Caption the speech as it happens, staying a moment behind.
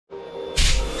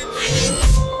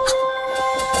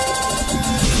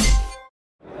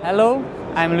Hello,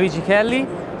 I'm Luigi Chelli.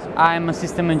 I'm a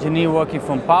system engineer working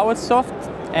from Powersoft,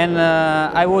 and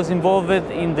I was involved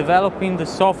in developing the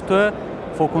software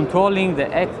for controlling the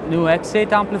new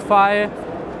X8 amplifier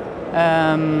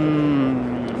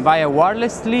via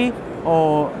wirelessly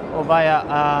or via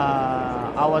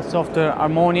our software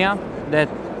Harmonia that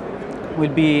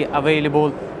will be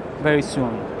available very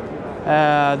soon.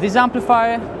 This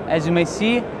amplifier, as you may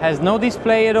see, has no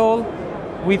display at all.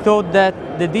 We thought that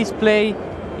the display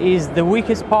is the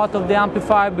weakest part of the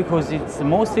amplifier because it's the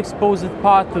most exposed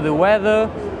part to the weather,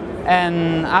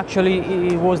 and actually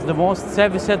it was the most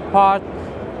serviced part,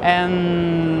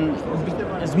 and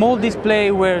a small display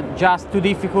were just too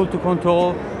difficult to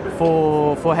control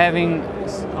for having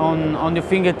on your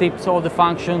fingertips all the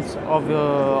functions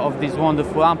of this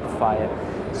wonderful amplifier.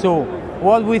 So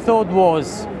what we thought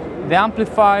was, the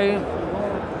amplifier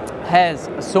has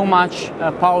so much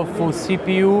powerful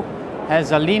CPU,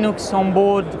 has a Linux on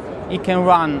board, it can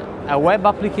run a web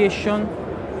application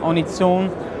on its own,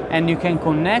 and you can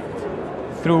connect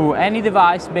through any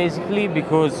device basically,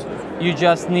 because you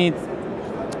just need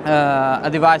a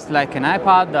device like an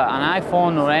iPad, an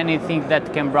iPhone, or anything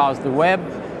that can browse the web.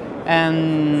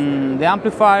 And the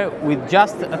amplifier, with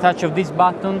just a touch of this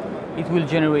button, it will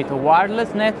generate a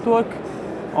wireless network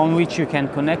on which you can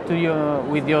connect to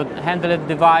with your handheld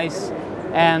device,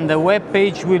 and the web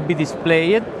page will be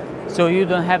displayed, so you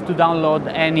don't have to download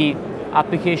any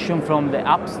application from the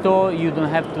App Store, you don't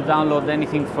have to download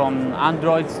anything from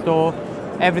Android Store.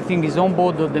 Everything is on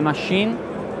board of the machine.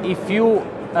 If you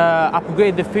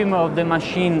upgrade the firmware of the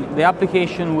machine, the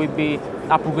application will be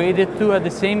upgraded too at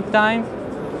the same time.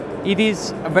 It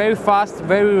is a very fast,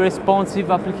 very responsive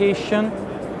application.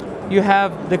 You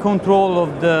have the control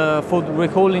for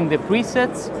recalling the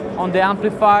presets on the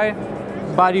amplifier,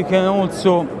 but you can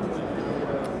also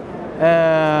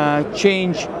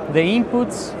change the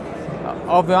inputs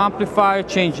of the amplifier,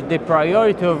 change the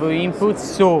priority of the inputs.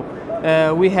 So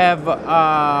we have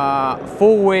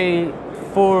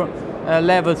four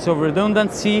levels of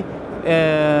redundancy.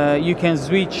 You can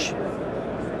switch.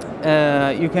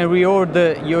 You can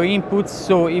reorder your inputs,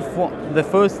 so if the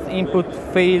first input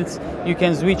fails, you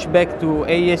can switch back to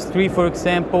AES3, for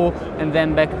example, and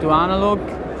then back to analog.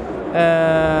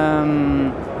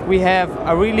 We have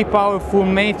a really powerful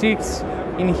matrix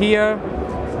in here.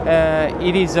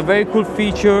 It is a very cool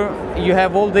feature. You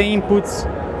have all the inputs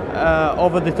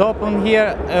over the top on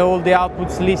here, all the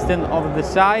outputs listed over the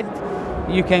side.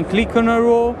 You can click on a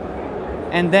row,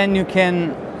 and then you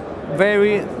can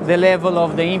vary the level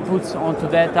of the inputs onto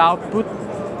that output.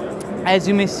 As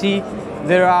you may see,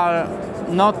 there are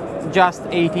not just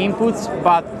 8 inputs,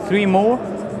 but 3 more.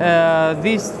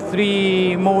 These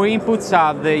 3 more inputs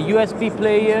are the USB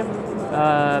player,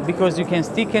 because you can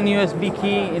stick an USB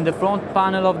key in the front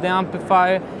panel of the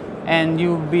amplifier, and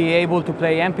you'll be able to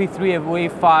play MP3 WAV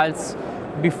files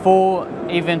before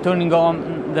even turning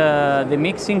on the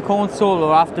mixing console,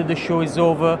 or after the show is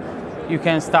over. You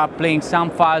can start playing some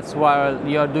files while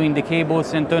you're doing the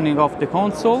cables and turning off the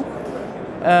console.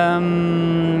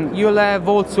 You'll have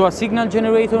also a signal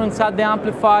generator inside the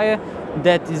amplifier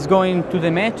that is going to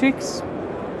the matrix.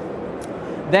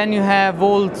 Then you have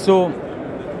also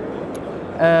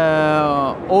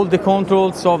all the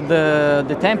controls of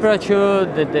the temperature,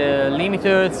 the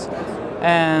limiters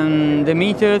and the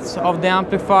meters of the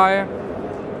amplifier.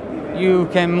 You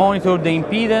can monitor the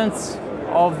impedance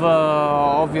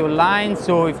of your line,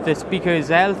 so if the speaker is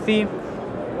healthy,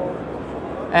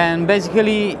 and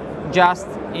basically just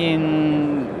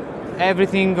in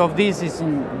everything of this is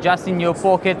just in your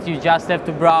pocket. You just have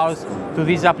to browse to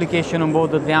this application on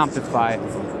board of the amplifier.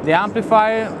 The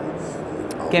amplifier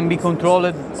can be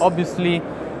controlled obviously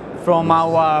from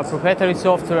our proprietary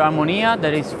software Harmonia,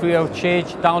 that is free of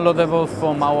charge, downloadable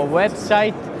from our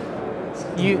website.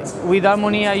 With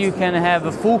Harmonia you can have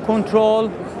a full control.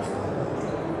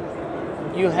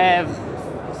 You have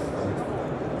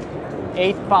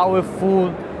 8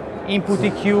 powerful input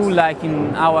EQ like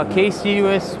in our K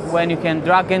series, when you can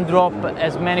drag and drop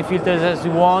as many filters as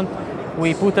you want.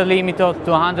 We put a limit of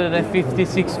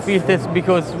 256 filters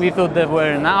because we thought they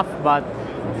were enough, but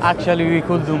actually we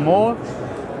could do more.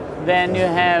 Then you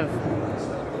have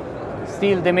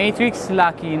still the matrix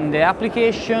like in the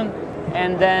application,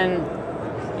 and then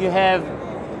you have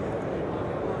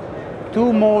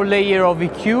 2 more layers of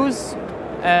EQs.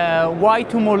 Why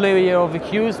 2 more layers of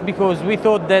EQs? Because we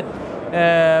thought that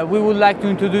we would like to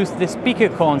introduce the speaker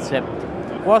concept.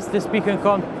 What the speaker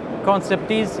concept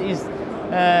is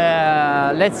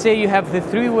let's say you have the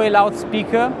 3-way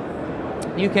loudspeaker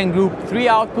you can group 3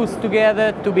 outputs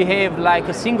together to behave like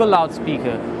a single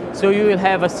loudspeaker. So you will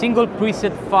have a single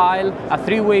preset file, a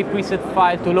 3-way preset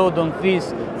file to load on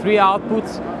these 3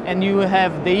 outputs, and you will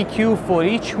have the EQ for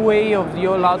each way of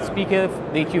your loudspeaker,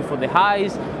 the EQ for the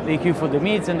highs, the EQ for the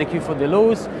mids, and the EQ for the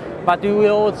lows. But you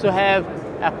will also have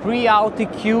a pre-out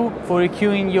EQ for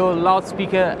EQing your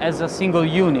loudspeaker as a single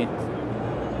unit.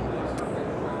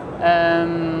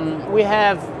 We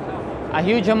have a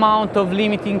huge amount of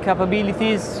limiting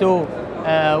capabilities, so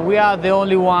we are the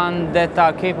only one that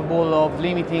are capable of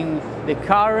limiting the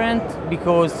current,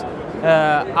 because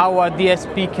our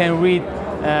DSP can read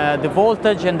the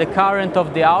voltage and the current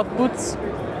of the outputs.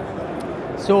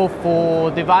 So for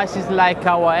devices like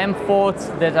our M-Forts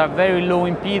that are very low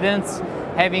impedance,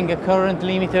 having a current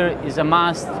limiter is a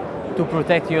must to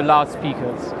protect your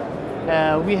loudspeakers.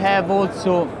 We have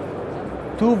also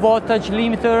 2 voltage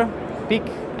limiter, peak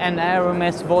and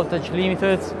RMS voltage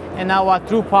limiters, and our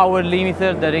true power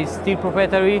limiter that is still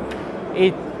proprietary.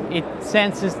 It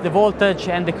senses the voltage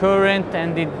and the current,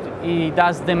 and it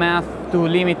does the math to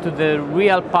limit to the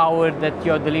real power that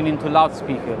you're delivering to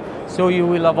loudspeaker. So you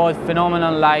will avoid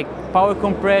phenomena like power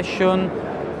compression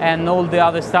and all the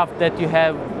other stuff that you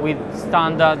have with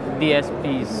standard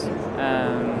DSPs.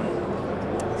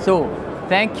 So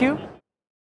thank you.